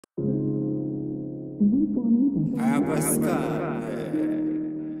Rappa style.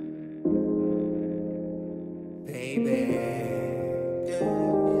 Baby.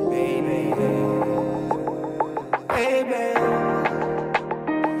 Baby. Baby.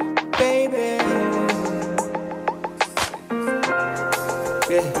 Baby.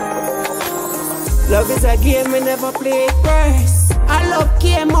 Yeah. Love is a game, we never play it first. I love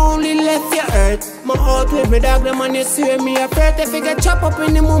game, only left your hurt. My heart with me dog, the man you see me afraid. If you get chop up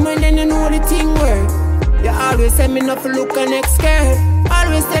in the moment, then you know the thing work. You always send me not to look and next scared.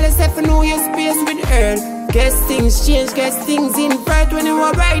 Always tell yourself you know your space with her. Guess things change, guess things invert. When you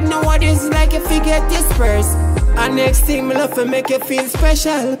are right nowadays, it's like you forget disperse. And next thing, me love to make you feel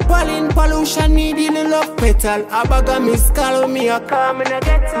special. Pollution, needing a love petal. A bag of miss call me, a call me, I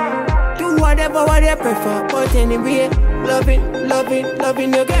get her. Do whatever what you prefer, but anyway, loving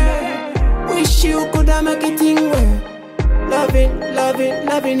your girl. Wish you could have make it thing work.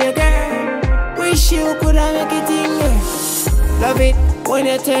 Loving your girl. Wish you could have make it thing work. Love it when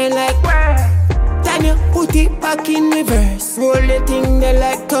you turn like then you put it back in reverse. Roll the thing there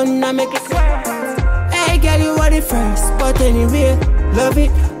like gun and make it work. Hey girl, you are the first, but anyway, love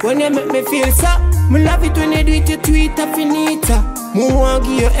it when you make me feel so. Me love it when you do it, you tweet a finita. Me want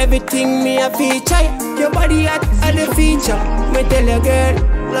give you everything, me a feature. Your body at the feature. Me tell you girl,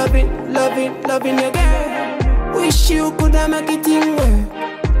 loving your girl. Wish you could have make it thing work.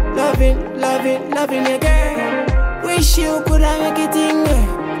 Loving your girl. Wish you could have make it thing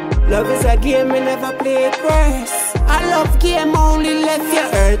work. Love is a game, me never play it first. I love game, only left your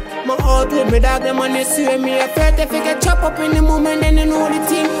hurt. My heart with me dog, the man you see me afraid. If you get chop up in the moment, then you know the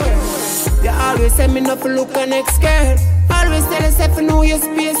thing work. You always send me not to look and next scared. Always tell yourself you know your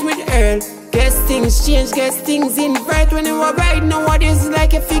space with her. Guess things change, guess things invert. When you are right nowadays, it's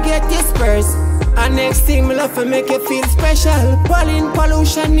like you forget disperse. And next thing, me love to make you feel special.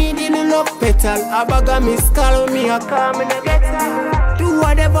 Pollution, needing a love petal. A bag of miss call me, a call me, I get her. Do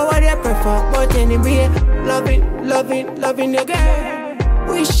whatever what you prefer, but anyway, loving your girl.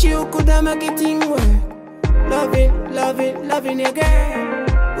 Wish you could have make it thing work. Loving your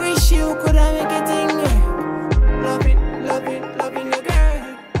girl. Wish you could have make it thing work.